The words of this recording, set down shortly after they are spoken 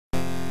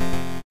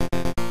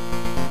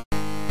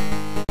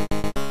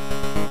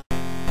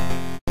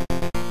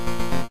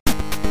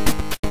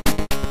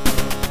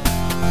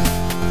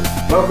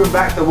Welcome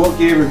back to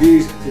WhatGear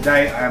Reviews.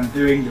 Today I am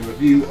doing the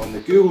review on the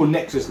Google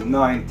Nexus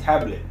 9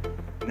 tablet.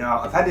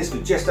 Now I've had this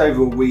for just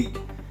over a week,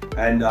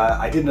 and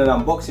I did an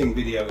unboxing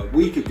video a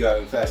week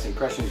ago, first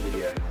impressions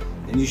video,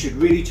 and you should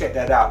really check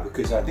that out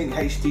because I think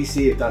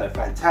HTC have done a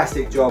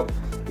fantastic job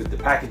with the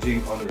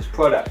packaging on this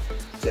product.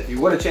 So if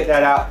you want to check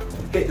that out,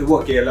 hit the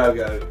WhatGear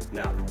logo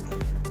now.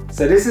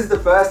 So this is the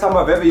first time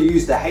I've ever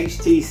used a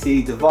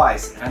HTC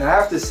device, and I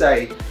have to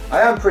say I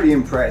am pretty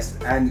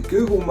impressed, and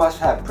Google must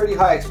have pretty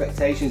high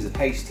expectations of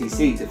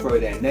HTC to throw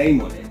their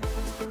name on it.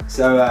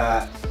 So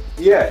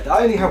yeah,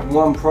 I only have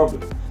one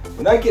problem.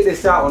 When I get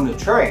this out on the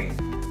train,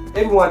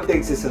 everyone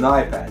thinks it's an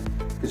iPad,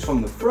 because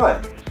from the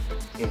front,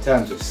 in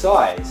terms of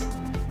size,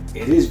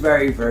 it is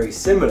very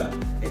similar.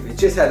 If it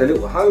just had a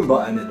little home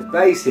button at the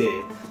base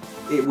here,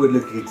 it would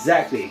look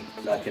exactly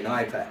like an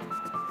iPad.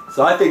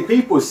 So I think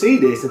people see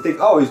this and think,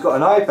 oh, he's got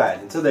an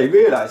iPad, until they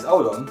realise,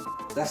 hold on,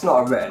 that's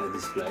not a Retina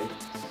display.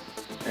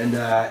 And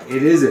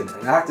it isn't.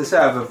 And I have to say,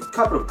 I have a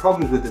couple of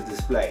problems with the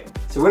display.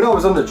 So when I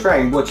was on the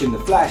train watching the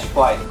Flash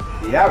fight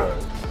the Arrow,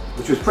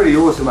 which was pretty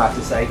awesome, I have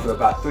to say, for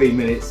about 3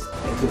 minutes,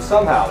 until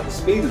somehow, at the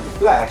speed of the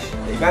Flash,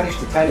 they managed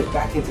to turn it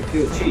back into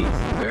pure cheese.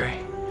 Barry,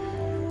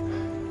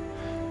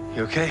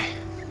 you okay?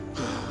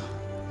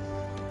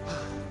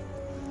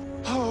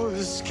 Oh,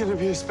 this is gonna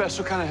be a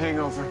special kind of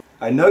hangover.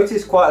 I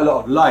noticed quite a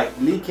lot of light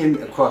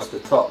leaking across the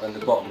top and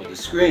the bottom of the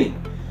screen,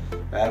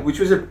 which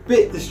was a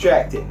bit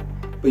distracting.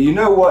 But you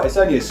know what, it's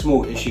only a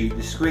small issue,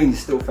 the screen is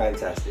still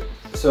fantastic.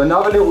 So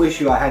another little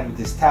issue I had with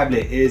this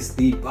tablet is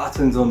the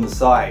buttons on the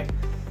side.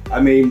 I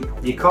mean,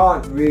 you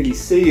can't really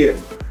see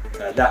them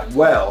that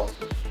well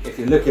if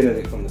you're looking at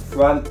it from the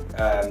front.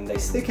 They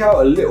stick out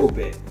a little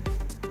bit.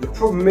 The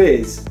problem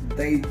is,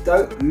 they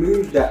don't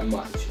move that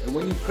much. And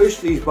when you push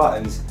these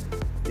buttons,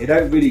 they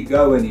don't really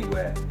go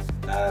anywhere.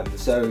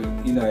 So,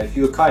 you know, if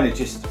you're kind of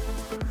just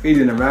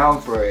feeling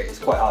around for it, it's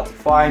quite hard to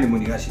find, and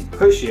when you actually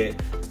push it,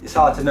 it's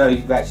hard to know if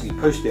you've actually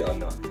pushed it or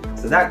not.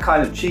 So that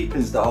kind of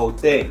cheapens the whole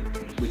thing,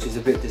 which is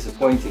a bit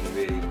disappointing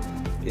really.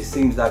 It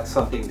seems like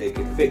something they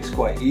could fix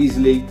quite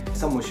easily.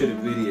 Someone should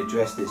have really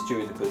addressed this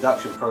during the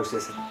production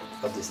process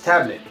of this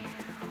tablet.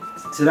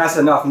 So that's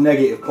enough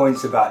negative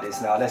points about this.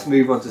 Now let's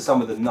move on to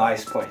some of the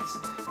nice points.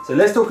 So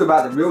let's talk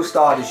about the real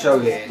star of the show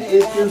here. It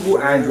is Google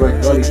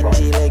Android Lollipop.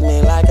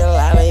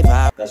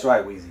 That's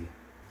right, Wheezy.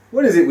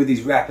 What is it with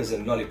these rappers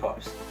and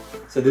lollipops?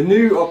 So the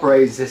new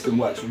operating system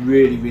works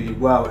really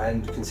well,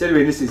 and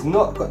considering this has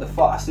not got the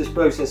fastest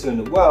processor in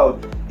the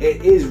world,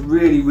 it is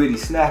really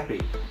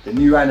snappy. The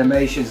new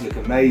animations look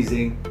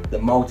amazing. The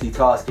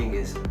multitasking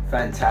is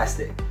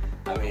fantastic.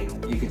 I mean,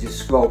 you can just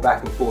scroll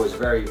back and forwards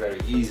very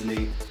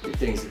easily, do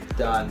things that you've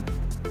done.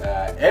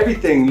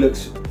 Everything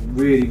looks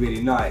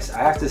really nice. I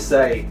have to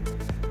say,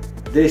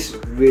 this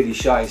really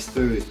shines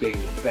through as being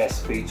the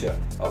best feature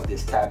of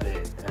this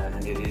tablet,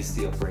 and it is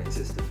the operating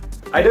system.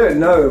 I don't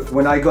know if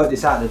when I got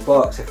this out of the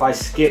box, if I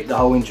skipped the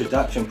whole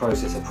introduction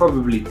process. I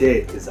probably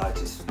did, because I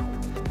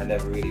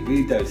never really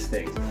read those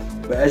things.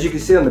 But as you can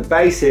see on the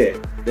base here,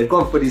 they've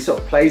gone for these sort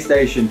of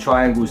PlayStation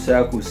triangle,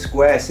 circle,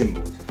 square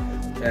symbols.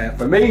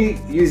 For me,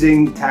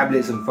 using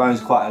tablets and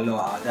phones quite a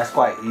lot, that's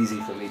quite easy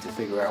for me to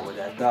figure out what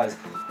that does.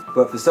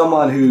 But for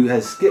someone who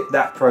has skipped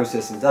that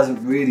process and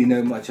doesn't really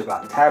know much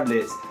about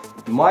tablets,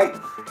 it might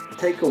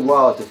take a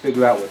while to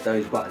figure out what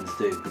those buttons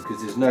do, because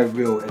there's no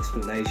real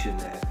explanation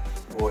there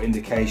or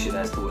indication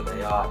as to what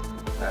they are.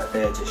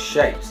 They're just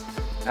shapes.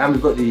 And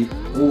we've got the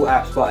all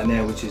apps button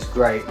there, which is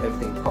great.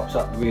 Everything pops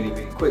up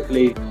really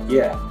quickly.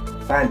 Yeah,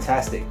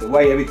 fantastic. The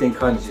way everything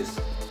kind of just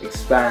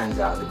expands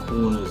out the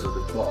corners of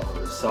the bottom of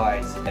the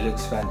sides, it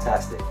looks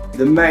fantastic.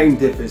 The main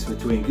difference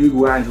between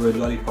Google Android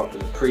Lollipop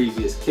and the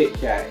previous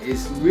KitKat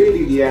is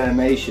really the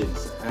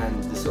animations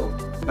and the sort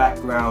of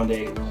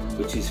backgrounding,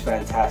 which is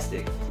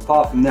fantastic.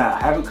 Apart from that,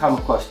 I haven't come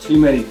across too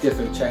many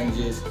different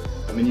changes.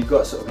 I mean, you've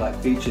got sort of like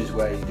features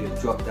where you do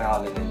drop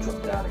down and then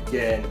drop down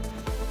again.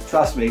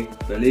 Trust me,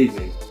 believe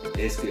me,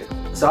 it's good.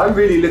 So I'm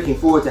really looking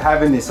forward to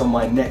having this on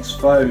my next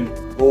phone,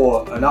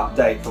 or an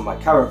update from my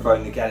current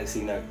phone, the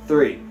Galaxy Note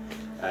 3.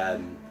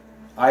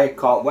 I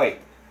can't wait.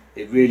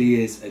 It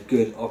really is a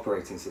good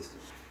operating system.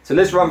 So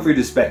let's run through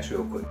the specs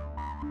real quick.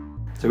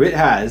 So it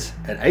has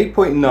an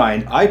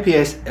 8.9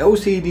 IPS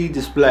LCD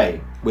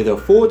display with a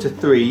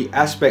 4:3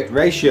 aspect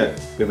ratio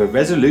with a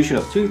resolution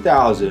of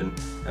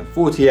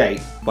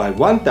 2048 by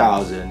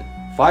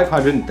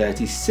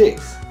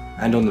 1536.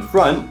 And on the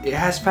front, it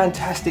has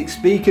fantastic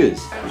speakers,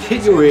 which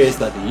hit your ears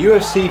like the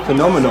UFC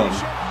phenomenon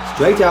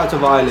straight out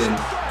of Ireland,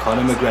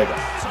 Conor McGregor.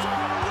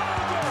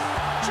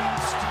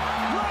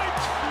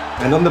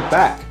 And on the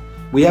back,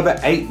 we have an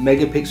 8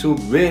 megapixel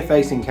rear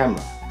facing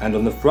camera, and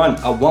on the front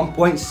a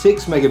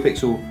 1.6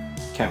 megapixel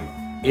camera.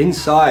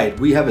 Inside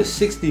we have a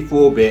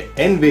 64-bit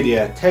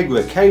NVIDIA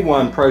Tegra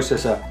K1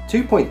 processor,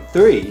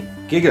 2.3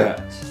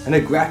 GHz, and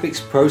a graphics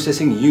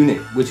processing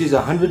unit which is a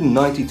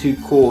 192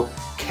 core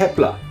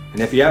Kepler. And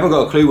if you haven't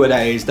got a clue what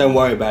that is, don't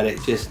worry about it,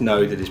 just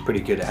know that it's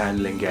pretty good at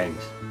handling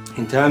games.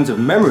 In terms of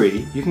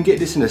memory, you can get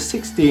this in a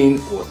 16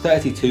 or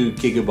 32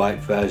 gigabyte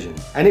version,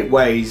 and it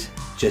weighs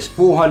just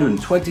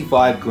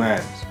 425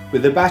 grams,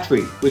 with a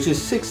battery which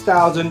is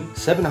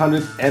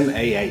 6,700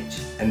 mAh,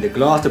 and the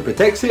glass that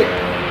protects it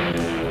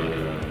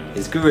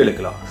is Gorilla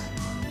Glass.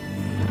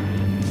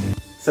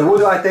 So what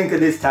do I think of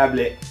this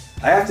tablet?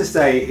 I have to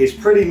say it's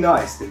pretty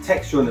nice. The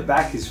texture on the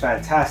back is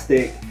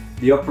fantastic.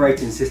 The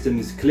operating system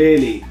is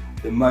clearly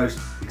the most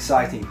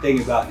exciting thing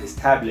about this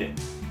tablet.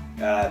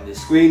 The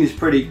screen is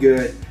pretty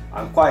good.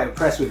 I'm quite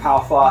impressed with how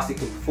fast it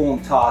can perform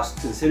tasks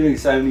considering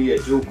it's only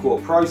a dual-core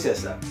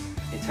processor.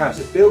 In terms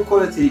of build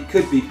quality, it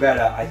could be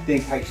better. I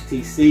think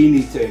HTC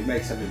need to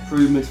make some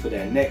improvements for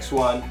their next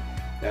one.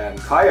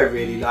 Kaya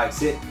really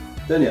likes it,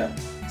 don't you?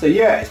 So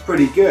yeah, it's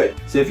pretty good.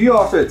 So if you're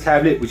after a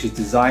tablet which is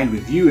designed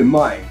with you in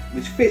mind,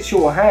 which fits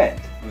your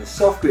hand, with a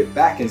soft grip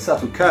back and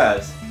subtle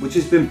curves, which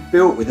has been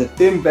built with a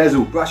thin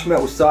bezel, brush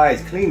metal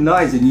sides, clean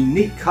lines and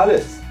unique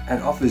colours,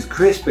 and offers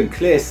crisp and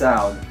clear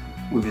sound,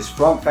 with its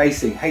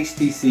front-facing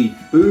HTC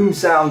boom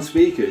sound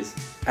speakers,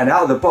 and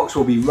out of the box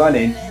will be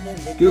running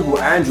Google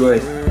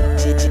Android.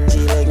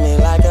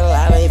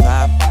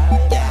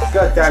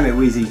 God damn it,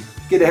 Wheezy,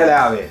 get the hell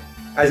out of here.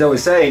 As I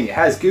was saying, it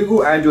has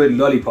Google Android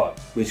Lollipop,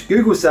 which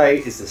Google say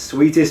is the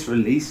sweetest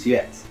release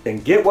yet. Then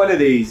get one of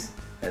these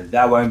and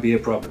that won't be a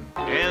problem.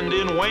 And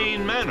in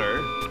Wayne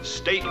Manor,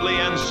 stately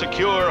and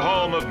secure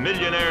home of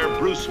millionaire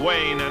Bruce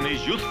Wayne and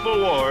his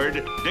youthful ward,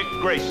 Dick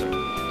Grayson.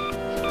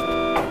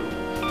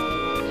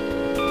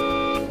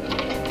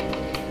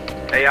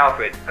 Hey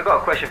Alfred, I got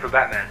a question for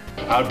Batman.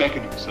 I'll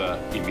beckon you, sir,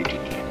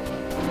 immediately.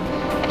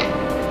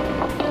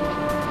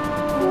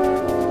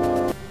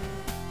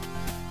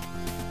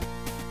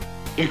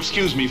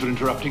 Excuse me for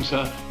interrupting,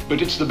 sir,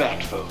 but it's the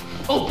Bat phone.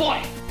 Oh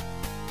boy!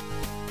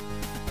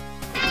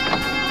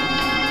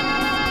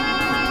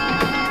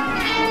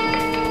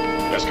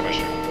 Yes,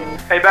 Commissioner.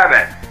 Hey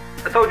Batman,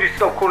 I told you to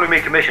stop calling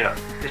me Commissioner.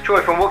 It's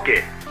Troy from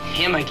WhatGear.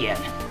 Him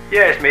again.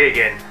 Yeah, it's me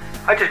again.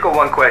 I just got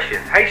one question.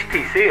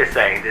 HTC is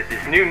saying that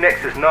this new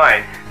Nexus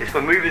 9 is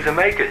for movers and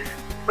makers.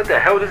 What the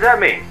hell does that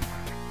mean?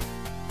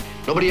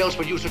 Nobody else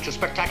would use such a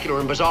spectacular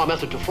and bizarre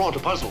method to flaunt a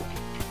puzzle.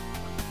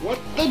 What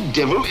the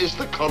devil is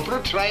the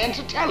culprit trying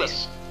to tell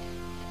us?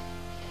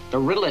 The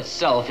riddle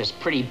itself is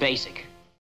pretty basic.